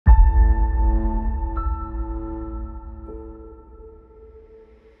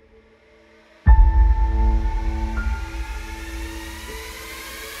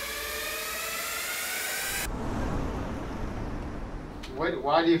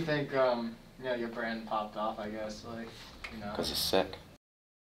why do you think your brand popped off? I guess Because it's sick.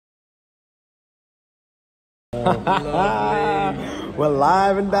 Oh, we're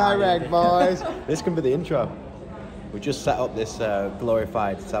live and direct, boys. This can be the intro. We just set up this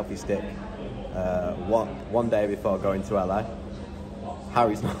glorified selfie stick one day before going to LA.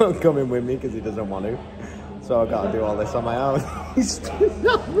 Harry's not coming with me because he doesn't want to, so I've got to do all this on my own. He's still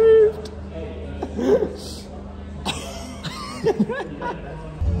not moved.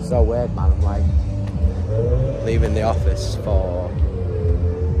 So weird, man. I'm like leaving the office for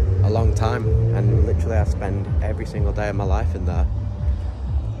a long time, and literally I spend every single day of my life in there.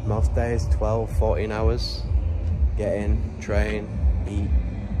 Most days 12, 14 hours. Get in, train, eat,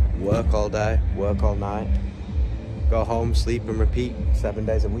 work all day, work all night, go home, sleep and repeat 7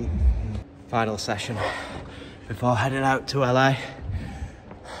 days a week. Final session before heading out to LA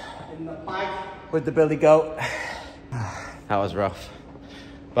with the Billy Goat. That was rough,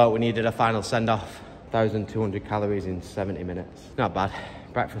 but we needed a final send-off. 1,200 calories in 70 minutes. Not bad.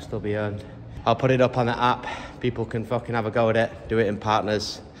 Breakfast will be earned. I'll put it up on the app. People can fucking have a go at it. Do it in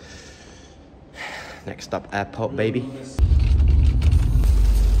partners. Next stop, airport, baby.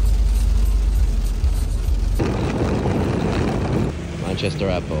 Manchester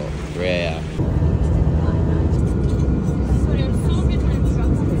Airport, 3 AM.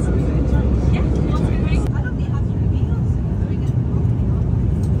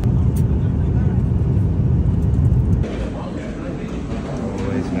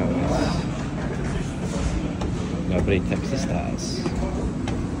 Nobody takes the stars.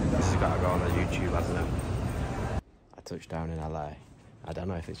 This has got to go on the YouTube, hasn't it? I touched down in LA. I don't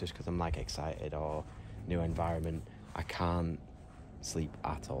know if it's just because I'm like excited or new environment. I can't sleep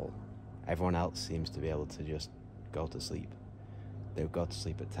at all. Everyone else seems to be able to just go to sleep. They go to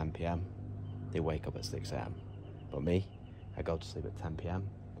sleep at 10 PM. They wake up at 6 AM. But me, I go to sleep at 10 PM.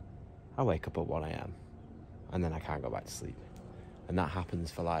 I wake up at 1 AM. And then I can't go back to sleep. And that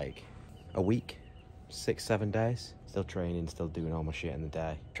happens for like a week. 6, 7 days, still training, still doing all my shit in the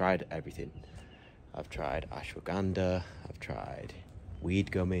day. Tried everything. I've tried ashwagandha, I've tried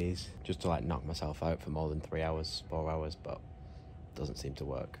weed gummies, just to like knock myself out for more than 3 hours, 4 hours, but doesn't seem to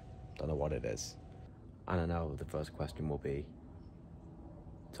work. Don't know what it is. And I know the first question will be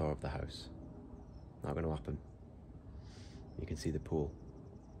tour of the house. Not gonna happen. You can see the pool.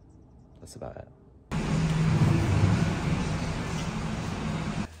 That's about it.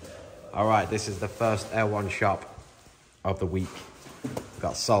 All right, this is the first Air One shop of the week. We've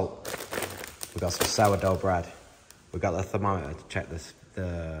got salt, we've got some sourdough bread, we've got the thermometer to check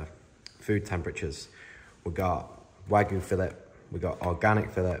the food temperatures, we've got Wagyu fillet, we've got organic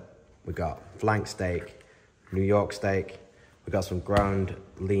fillet, we've got flank steak, New York steak, we've got some ground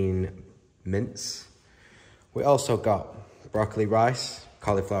lean mince. We also got broccoli rice,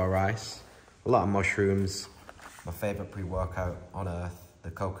 cauliflower rice, a lot of mushrooms, my favorite pre-workout on earth, the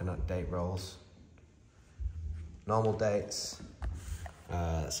coconut date rolls, normal dates,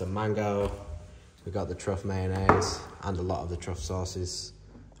 some mango, we got the truff mayonnaise and a lot of the truff sauces,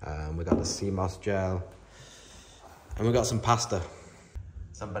 we got the sea moss gel, and we got some pasta,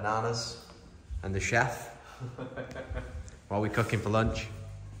 some bananas, and the chef. What are we cooking for lunch?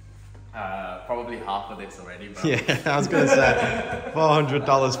 Probably half of this already, bro. Yeah, I was gonna say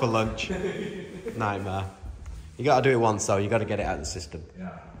 $400 for lunch. Nightmare. You gotta do it once though, you gotta get it out of the system.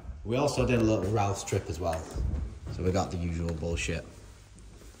 Yeah. We also did a little Ralph's trip as well. So we got the usual bullshit.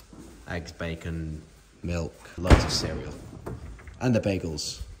 Eggs, bacon, milk, loads of cereal. And the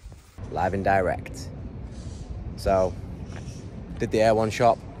bagels. Live and direct. So, did the Air One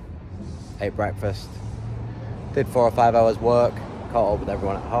shop, ate breakfast, did 4 or 5 hours work, caught up with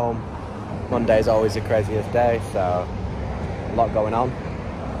everyone at home. Monday's always the craziest day, so a lot going on.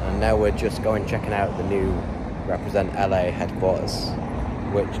 And now we're just going checking out the new Represent LA headquarters,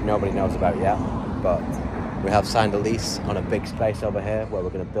 which nobody knows about yet, but we have signed a lease on a big space over here where we're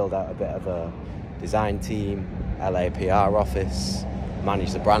going to build out a bit of a design team, LA PR office,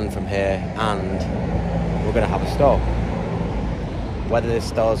 manage the brand from here, and we're going to have a store. Whether this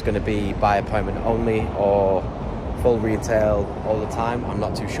store is going to be by appointment only or full retail all the time, I'm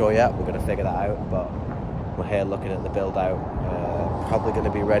not too sure yet. We're going to figure that out, but we're here looking at the build out. Probably going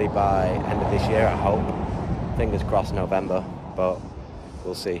to be ready by end of this year, I hope. Fingers crossed November, but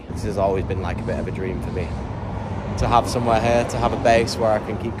we'll see. This has always been like a bit of a dream for me, to have somewhere here, to have a base where I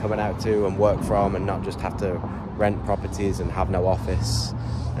can keep coming out to and work from, and not just have to rent properties and have no office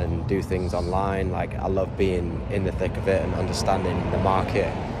and do things online. Like, I love being in the thick of it and understanding the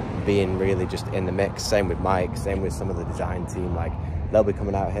market, being really just in the mix. Same with Mike, same with some of the design team. Like, they'll be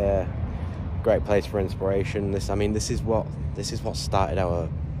coming out here, great place for inspiration. This is what started our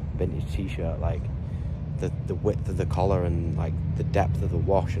vintage t-shirt. Like the width of the collar and like the depth of the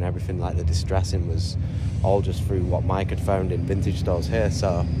wash and everything, like the distressing, was all just through what Mike had found in vintage stores here.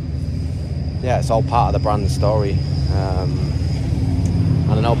 So yeah, it's all part of the brand story.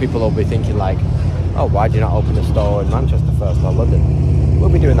 And I know people will be thinking like, oh, why do you not open a store in Manchester first or London? We'll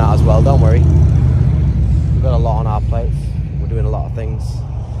be doing that as well, don't worry. We've got a lot on our plates. We're doing a lot of things,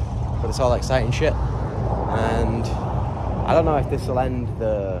 but it's all exciting shit. And I don't know if this will end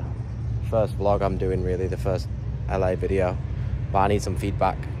the first vlog I'm doing, really, the first LA video, but I need some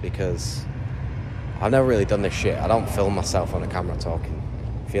feedback because I've never really done this shit. I don't film myself on a camera talking.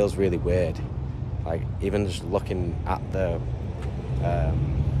 It feels really weird. Like, even just looking at the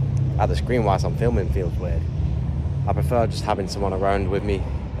screen whilst I'm filming feels weird. I prefer just having someone around with me.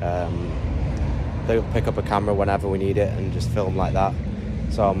 They'll pick up a camera whenever we need it and just film like that.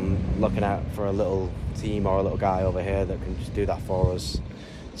 So I'm looking out for a little team or a little guy over here that can just do that for us,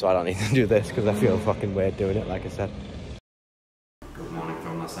 so I don't need to do this because I feel fucking weird doing it, like I said. Good morning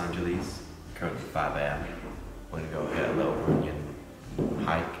from Los Angeles. Currently 5 AM. We're gonna go hit a little Runyon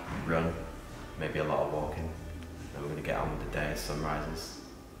hike, run, maybe a lot of walking. Then we're gonna get on with the day as sun rises.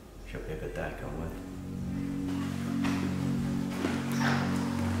 Should be a good day going with.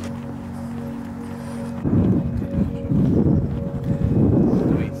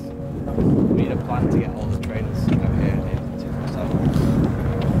 We need a plan to get all the trainers out here into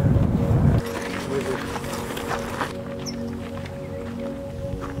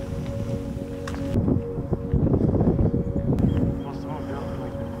Most of them built in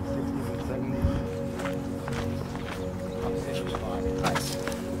like the 60s and 70s. Competition's fine. Nice.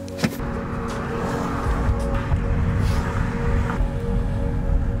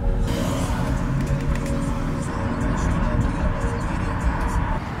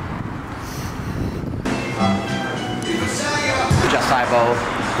 Acai bowl,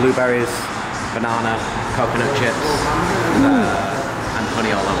 blueberries, banana, coconut chips, and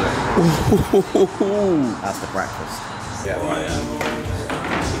honey all over it. That's the breakfast. Yeah,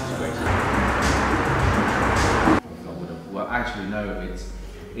 Well, actually, no.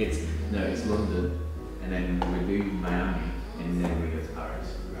 It's London, and then we do Miami, and then we go to Paris.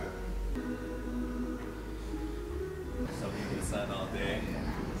 Some people sun all day.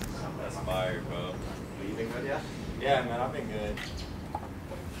 That's fire, bro. You been good, yeah? Yeah, man, I've been good.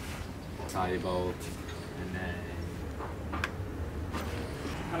 Acai bowl, and then...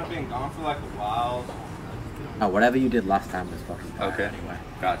 Kind of been gone for like a while. Oh, whatever you did last time was fucking fire anyway.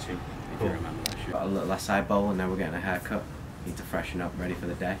 Got you. If you remember that shit. Got a little acai bowl, and then we're getting a haircut. Need to freshen up, ready for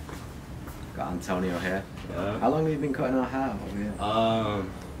the day. Got Antonio here. Yeah. How long have you been cutting our hair over here?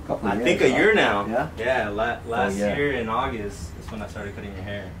 Couple of I years, think a right? year now. Yeah? Yeah, last yeah. year in August is when I started cutting your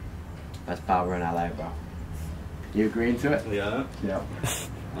hair. That's power in LA, bro. You agreeing to it? Yeah. Yeah.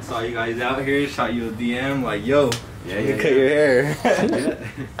 I saw you guys out here, shot you a DM, like, yo, Yeah, you cut your hair.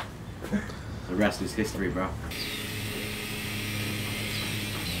 The rest is history, bro.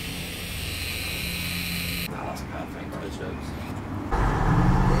 That's perfect for the chips.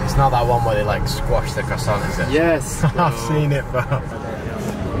 It's not that one where they like squash the croissant, is it? Yes, I've seen it, bro.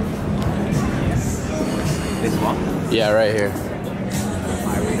 This one? Yeah, right here.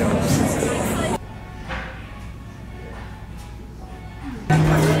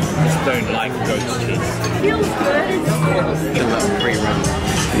 Don't like goat cheese. Feels good. Get a little pre-run.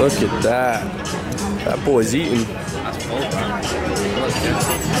 Look at that. That boy's eating. That's full,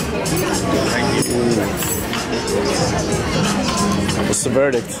 bro. What's the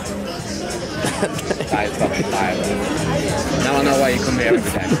verdict? Diet's got to be diet. Now I know why you come here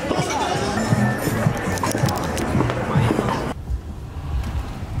every day.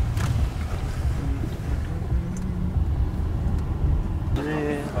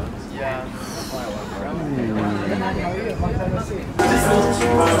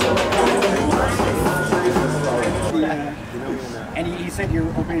 And you said you're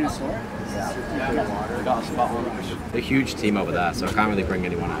opening a store? Yeah. We got a spot on. A huge team over there, so I can't really bring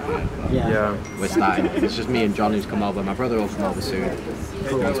anyone out here. But Yeah. we're starting. It's just me and John who's come over. My brother will come over soon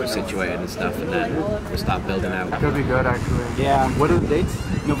once we're situated and stuff, and then we'll start building out. Could be good, actually. Yeah. What are the dates?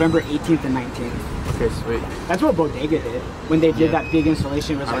 November 18th and 19th. Okay, sweet. That's what Bodega did. When they did Yeah. that big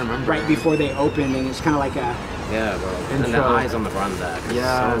installation, it was I like remember. right before they opened, and it's kind of like a... Yeah, bro. And the Intro. eyes on the brand there. 'Cause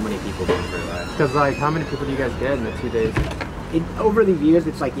Yeah. so many people going through it, right? Because, like, how many people do you guys get in the 2 days? Over the years,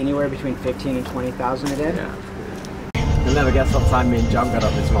 it's like anywhere between 15 and 20,000 a day. Yeah. You'll never guess what time me and John got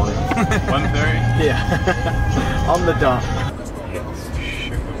up this morning. 1:30. Yeah. On the dot.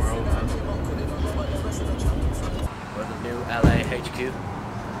 We're the new LA HQ.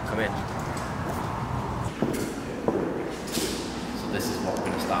 Come in. this is what we're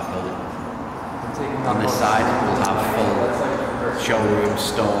going to start building. On this side, we'll have a full showroom,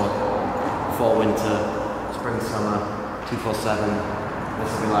 store, fall, winter, spring, summer, 247. This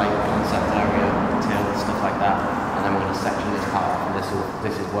will be like concept area, till, stuff like that. And then we're going to section this part off, and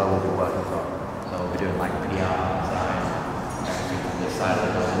this is where we'll be working from. So we'll be doing like PR, design, everything on this side of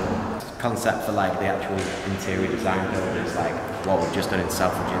the building. Concept for like the actual interior design build is like what we've just done in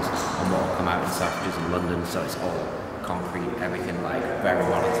Selfridges and what will come out in Selfridges in London. So it's all concrete, everything like very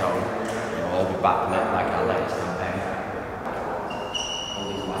monotone. It'll all be backlit like our latest campaign. All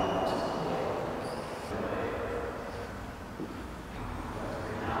these light boxes.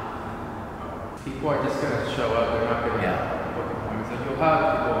 People are just going to show up, they're not going to book appointments. Like, you'll have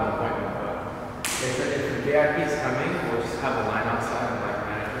people on appointment, but if the VIP is coming, we'll just have a line outside and like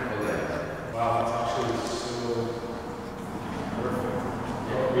management will let. Wow, it's actually so perfect.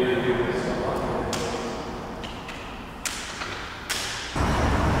 You really do this a lot.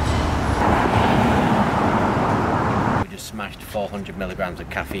 We just smashed 400 milligrams of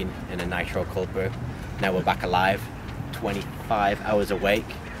caffeine in a nitro cold brew. Now we're back alive, 25 hours awake.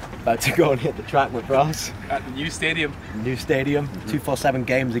 About to go and hit the track with Ross. At the new stadium. New stadium. 247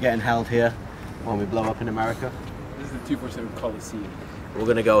 games are getting held here when we blow up in America. This is the 247 Coliseum. We're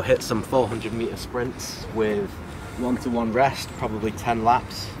going to go hit some 400 meter sprints with 1-to-1 rest, probably 10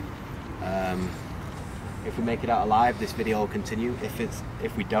 laps. If we make it out alive, this video will continue.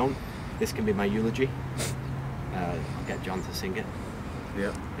 If we don't, this can be my eulogy. I'll get John to sing it.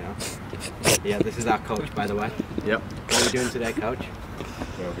 Yep. Yeah, this is our coach, by the way. Yep. What are we doing today, coach?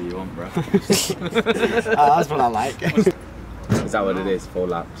 Whatever you want, bro. That's what I like. Is that what it is? 4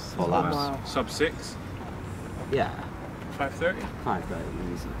 laps? 4 laps. Wow. Sub 6? Yeah. 5:30?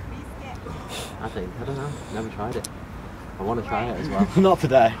 5:30 easy. I think. I don't know. Never tried it. I want to try it as well. Not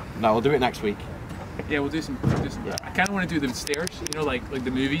today. No, we'll do it next week. Yeah, we'll do some. Yeah. I kind of want to do the stairs, you know, like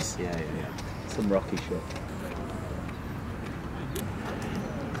the movies. Yeah. Some rocky shit.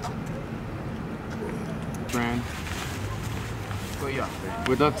 Brand.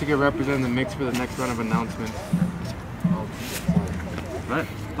 We'd love to get represented in the mix for the next round of announcements. Right.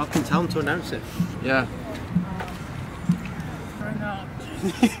 Fucking tell him to announce it. Yeah.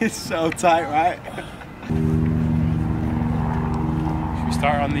 It's so tight, right? Should we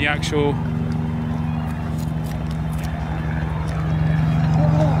start on the actual?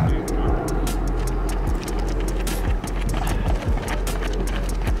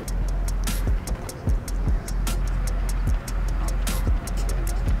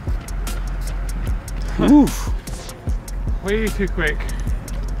 Oof. Way too quick.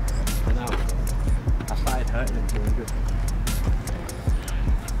 I know. I started hurting in 200.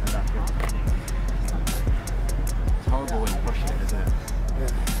 It's horrible when you're pushing it, isn't it?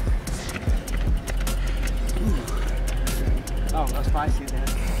 Yeah. Oh, that's spicy there.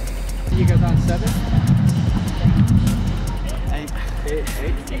 You go down 7? 8.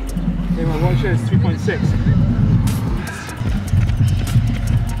 8. Yeah, my watch is 3.6.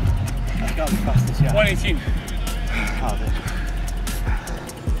 That's got to be fastest, yeah. 118. Oh, dear.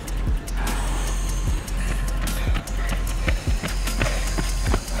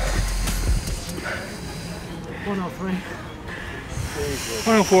 $103.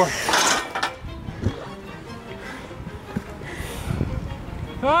 104.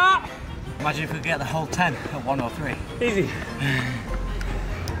 Ah! Imagine if we get the whole 10 at 103. Easy.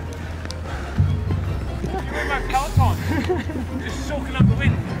 My Peloton. Just soaking up the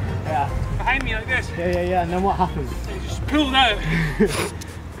wind. Yeah. Behind me like this. Yeah. And then what happens? It just pulled out.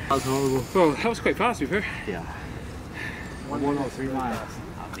 That's horrible. Well, that was quite fast, to be fair. Yeah. 103 miles.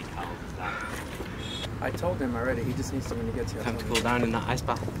 That'd be cold as that. I told him already, he just needs someone to get to. Time to cool down in that ice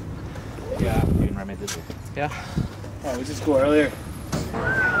bath. Yeah. You and Remy did it. Yeah. Oh, we just go earlier.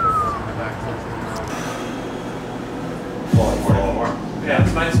 Yeah,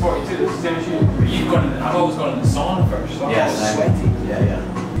 it's minus 42. This is the issue. You've gone. I've always gone in the sauna first. So Yeah, I'm sweaty. Yeah.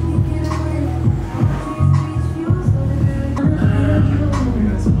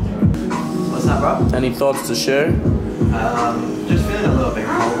 What's that, bro? Any thoughts to share? Just feeling a little bit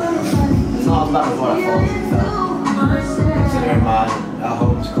cold. It's not as bad as what I thought, to be fair. Considering our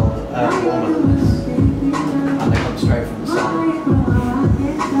home's cold, warmer than this. And they come straight from the sun.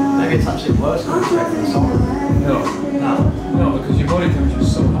 Maybe it's actually worse coming straight from the sun. No, because your body temperature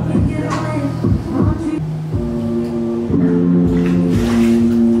is so high.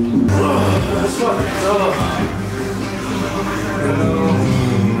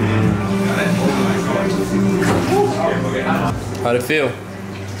 How'd it feel?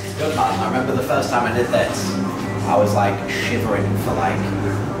 Good, man. I remember the first time I did this, I was like shivering for like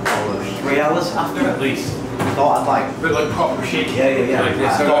 3 hours after at least. thought I'd like. A bit like proper shaky. Yeah. Like,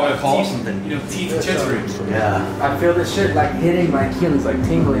 I so thought I'd call teeth, something. You know, teeth chittering. Yeah. I feel this shit like hitting my Achilles, like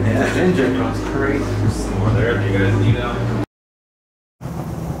tingling. It's injured, bro. It's crazy. Some more there if you guys need them.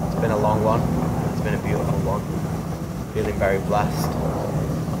 It's been a long one. It's been a beautiful one. Feeling very blessed.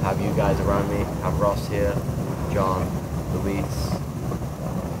 Have you guys around me. Have Ross here, John, Luis.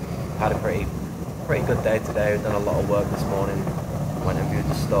 Had a pretty good day today. We've done a lot of work this morning. Went and viewed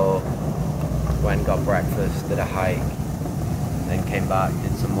the store. Went and got breakfast. Did a hike. Then came back.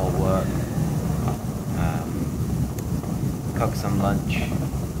 Did some more work. Cooked some lunch.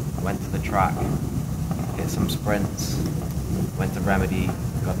 Went to the track. Hit some sprints. Went to Remedy.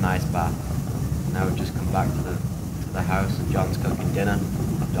 Got a nice bath. Now we've just come back to the house and John's cooking dinner.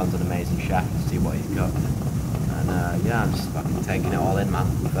 John's an amazing chef, to see what he's cooked. And yeah, I'm just fucking taking it all in, man.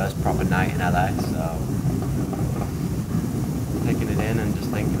 First proper night in LA, so taking it in and just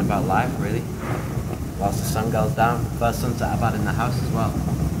thinking about life, really. Whilst the sun goes down. First sunset I've had in the house as well.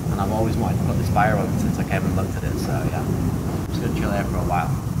 And I've always wanted to put this fire on since I came and looked at it, so yeah. I'm just gonna chill here for a while.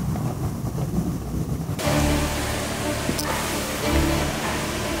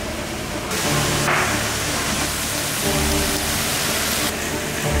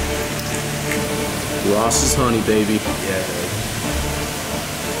 Ross's honey, baby. Yeah, dude.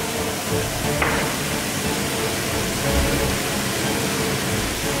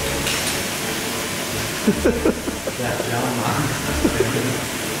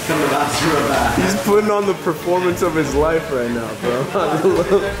 He's putting on the performance of his life right now, bro.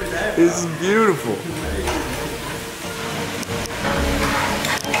 This is beautiful.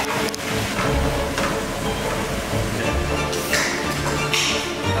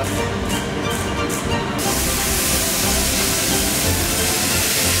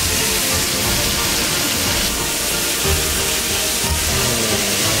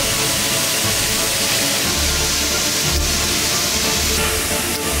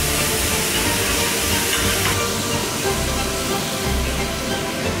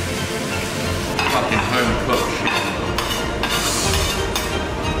 Fucking home cooked shit.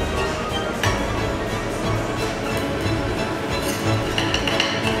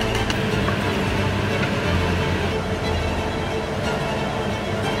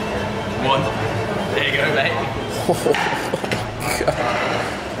 One. There you go, mate.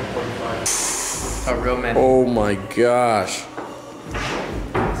 A real man. Oh my gosh.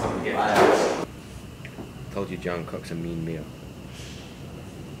 Told you John cooks a mean meal.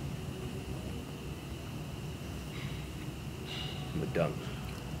 We're done.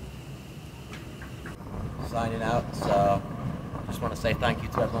 Signing out, so just want to say thank you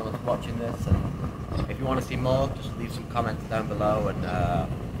to everyone that's watching this, and if you want to see more, just leave some comments down below, and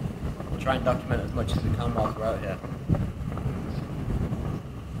we'll try and document as much as we can while we're out here.